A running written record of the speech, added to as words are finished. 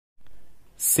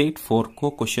Set 4 को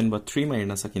question number 3 मा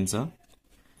हेर्न सकिन्छ।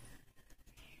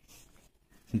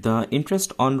 The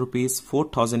interest on rupees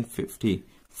 4,050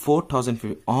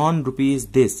 on rupees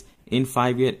this in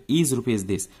 5 year is rupees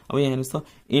this। अब यहाँ हेर्नुस् त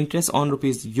interest on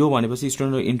rupees यो भनेपछि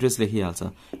स्टुडेन्टले interest लेखिहाल्छ।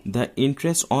 The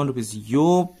interest on rupees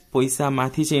यो पैसा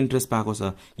माथि चाहिँ इन्ट्रेस्ट पाएको छ,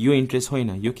 यो इन्ट्रेस्ट होइन,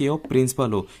 यो के हो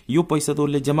प्रिन्सिपल हो। यो पैसा त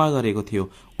उसले जम्मा गरेको थियो।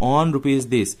 on rupees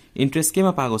this इन्ट्रेस्ट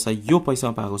केमा पाएको छ, यो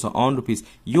पैसामा पाएको छ। on rupees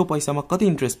यो पैसामा कति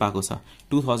इन्ट्रेस्ट पाएको छ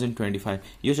 2025।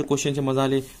 यो चाहिँ क्वेशन चाहिँ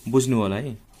मजाले बुझ्नु होला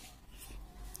है,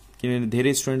 किनभने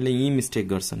धेरै स्टुडेन्टले यही मिस्टेक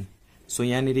गर्छन्। सो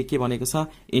यहाँनिर के भनेको छ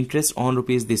interest on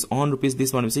rupees this. On rupees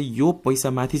this भनेपछि यो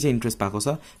पैसा माथि चाहिँ इन्ट्रेस्ट पाएको छ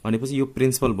भनेपछि यो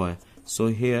प्रिन्सिपल भयो। So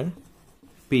here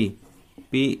P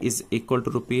is equal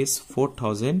to rupees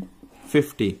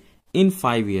 4,050 in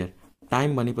 5 year.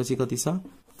 Time भनेपछि कति छ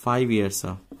 5 इयर्स छ।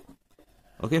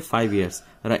 ओके 5 इयर्स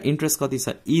र इन्ट्रेस्ट कति छ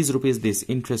इज रुपीज दिस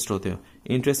इन्ट्रेस्ट हो त्यो।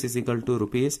 Interest is equal to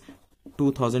rupees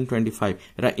 2025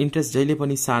 र इन्ट्रेस्ट जहिले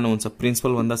पनि सानो हुन्छ,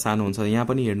 प्रिन्सिपल भन्दा सानो हुन्छ। यहाँ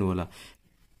पनि हेर्नु होला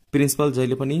प्रिन्सिपल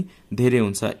जहिले पनि धेरै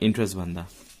हुन्छ इन्ट्रेस्ट भन्दा।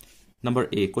 नम्बर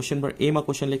ए क्वेशन नम्बर ए मा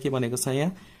क्वेशनले के भनेको छ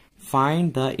यहाँ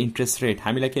फाइन्ड द इन्ट्रेस्ट रेट।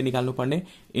 हामीलाई के निकाल्नु पर्ने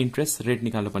इन्ट्रेस्ट रेट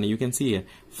निकाल्नु पर्ने। You can see here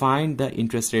find the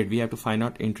interest rate. We have to find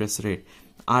out interest rate.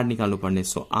 Are निकाल्नु पर्ने।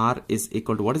 So are is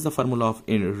equal to what is the formula of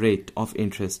rate of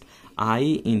interest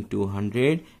I into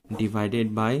 100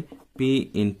 divided by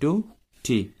P into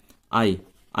T. I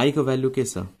को value के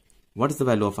छ what is the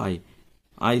value of I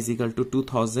is equal to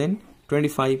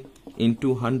 2025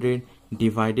 into 100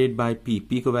 divided by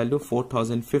P को value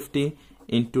 4050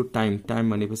 into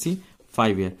time भनेपछि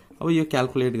 5 year. अब यो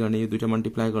calculate गर्ने यो दुईटा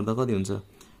मल्टिप्लाई गर्दा कति हुन्छ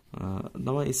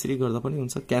नभए यसरी गर्दा पनि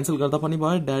हुन्छ, क्यान्सल गर्दा पनि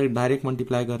भयो, डाइरेक्ट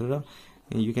मल्टिप्लाई गरेर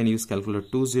यु क्यान युज क्यालकुलेटर।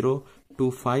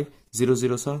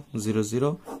 202500 छ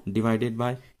 00 डिवाइडेड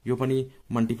बाई यो पनि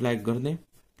मल्टिप्लाई गर्ने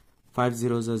 5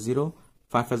 0 0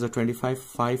 5 5 25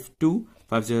 5 2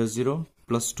 5 0 0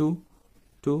 प्लस 2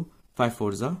 2 5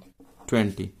 4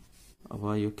 20।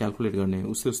 अब यो क्यालकुलेट गर्ने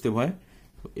उस्तै भयो,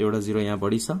 एउटा 0 यहाँ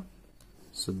बढी छ।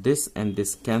 So this and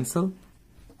this cancel,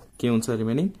 के हुन्छ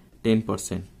रिमेनिङ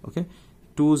 10%। ओके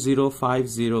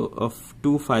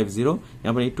 2050250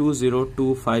 यहाँ पनि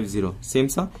 20250 सेम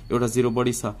छ, एउटा 0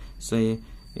 बढी छ। सो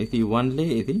यदि 1 ले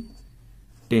यदि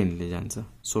 10 ले जान्छ।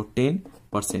 So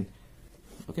 10%।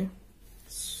 Okay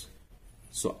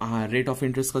so rate of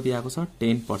interest कति आएको छ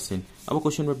 10%। अब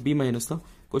क्वेशन नम्बर बी मा हेर्नुस् त।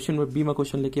 क्वेशन नम्बर बी मा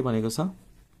क्वेशनले के भनेको छ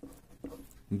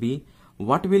be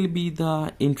what will be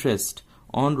the interest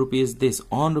on rupees this.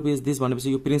 On rupees this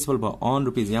भनेपछि यो प्रिन्सिपल भयो। अन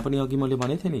रुपीज यहाँ पनि अघि मैले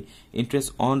भनेको थिएँ नि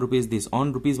interest on rupees this.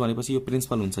 On rupees भनेपछि यो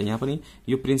प्रिन्सिपल हुन्छ, यहाँ पनि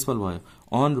यो प्रिन्सिपल भयो।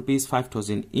 On rupees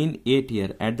 5000 in 8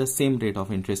 year at the same rate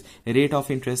of interest. Rate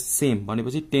of interest same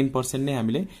भनेपछि 10% नै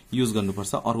हामीले युज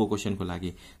गर्नुपर्छ अर्को क्वेशनको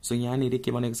लागि। सो यहाँनिर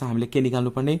के भनेको छ हामीले के निकाल्नु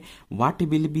पर्ने what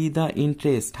will be the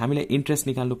interest. हामीले इन्ट्रेस्ट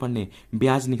निकाल्नु पर्ने,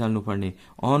 ब्याज निकाल्नु पर्ने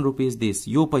अन रुपीज दिस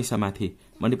यो पैसा माथि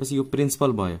भनेपछि यो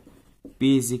प्रिन्सिपल भयो।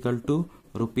 P is equal to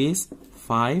rupees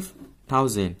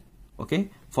 5000। Okay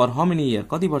for how many year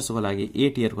कति वर्षको लागि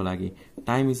 8 इयर को लागि।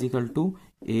 Time is equal to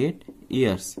 8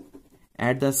 years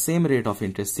at the same rate of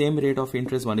interest. Same rate of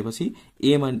interest भनेपछि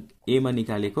एमा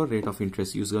निकालेको रेट अफ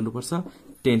इन्ट्रेस्ट युज गर्नुपर्छ।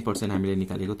 10% हामीले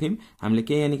निकालेको थियौं। हामीले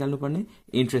के यहाँ निकाल्नु पर्ने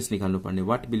इन्ट्रेस्ट निकाल्नु पर्ने।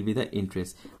 What will be the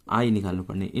interest I निकाल्नु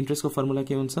पर्ने। इन्ट्रेस्टको फर्मुला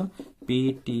के हुन्छ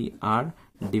PTR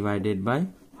divided by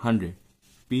 100।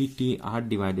 PTR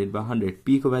divided by 100।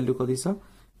 P को भ्यालु कति छ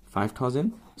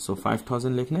 5000। सो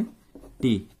 5000 लेख्ने।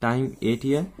 T time 8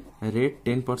 year rate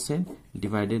 10%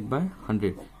 divided by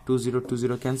 100।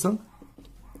 2020 cancel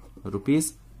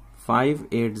rupees 5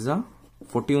 8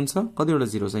 40 हुन्छ। कतिवटा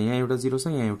 0 छ यहाँ एउटा 0 छ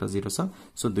यहाँ एउटा 0 छ।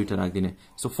 सो दुईटा राखिदिने।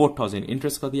 सो 4000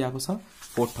 इन्ट्रेस्ट कति आएको छ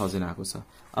 4000 आएको छ।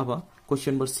 अब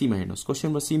क्वेशन नम्बर सी मा हेर्नुस्। क्वेशन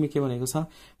नम्बर सी मा के भनेको छ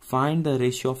find the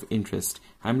ratio of interest.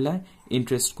 हामीलाई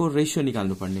इन्ट्रेस्टको रेशियो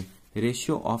निकाल्नु पर्ने,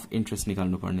 रेशियो अफ इन्ट्रेस्ट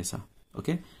निकाल्नु पर्ने छ।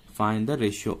 Okay find the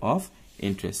ratio of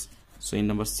interest. So in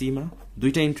number C मा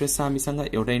दुईटा इन्ट्रेस्ट छ हामीसँग,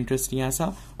 एउटा इन्ट्रेस्ट यहाँ छ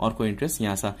अर्को इन्ट्रेस्ट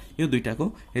यहाँ छ। यो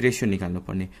दुईटाको रेशियो निकाल्नु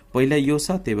पर्ने। पहिला यो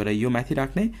छ त्यही भएर यो माथि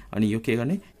राख्ने अनि यो के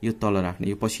गर्ने यो तल राख्ने।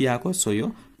 यो पछि आएको सो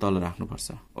यो तल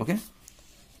राख्नुपर्छ। Okay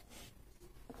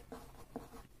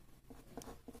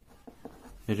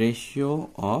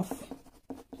ratio of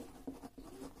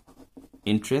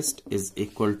interest is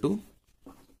equal to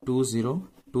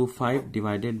 2025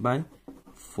 divided by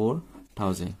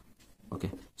 4000। Okay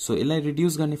so यसलाई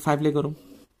रिड्युस गर्ने 5 ले गरौँ।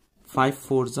 5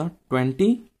 4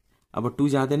 20। अब 2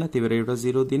 जाँदैन त्यही भएर एउटा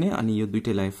 0 दिने अनि यो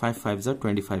दुईटैलाई 5 5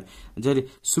 25। जहिले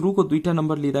सुरुको दुईटा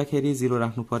नम्बर लिँदाखेरि 0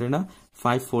 राख्नु परेन।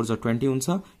 5 4 20 हुन्छ,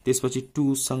 त्यसपछि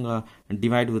 2 सँग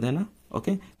डिवाइड हुँदैन।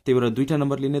 ओके त्यही भएर दुईटा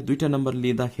नम्बर लिने, दुईटा नम्बर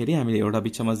लिँदाखेरि हामीले एउटा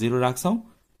बिचमा 0 राख्छौं,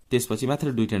 त्यसपछि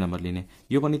मात्र दुईटा नम्बर लिने।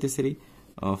 यो पनि त्यसरी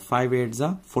 5 8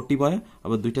 जा 40 भयो।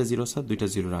 अब दुईटा 0 छ, दुईटा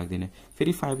 0 राख्दिने।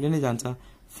 फेरि 5 ले नै जान्छ।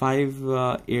 5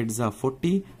 8 जा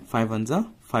 40, 5 1 जा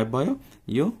 5 भयो।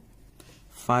 यो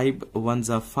 5 1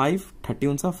 जा 5 30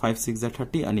 हुन्छ, 5 6 जा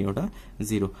 30 अनि एउटा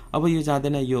 0। अब यो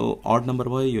जाँदैन, यो ऑड नम्बर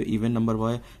भयो, यो इभन नम्बर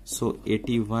भयो। सो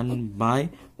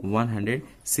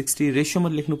 81/160 रेशियोमा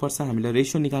लेख्नु पर्छ, हामीले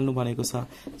रेशियो निकाल्नु भनेको छ।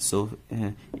 So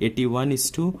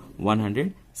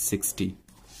 81:160।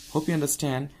 Hope you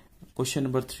understand question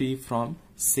number 3 from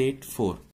set 4.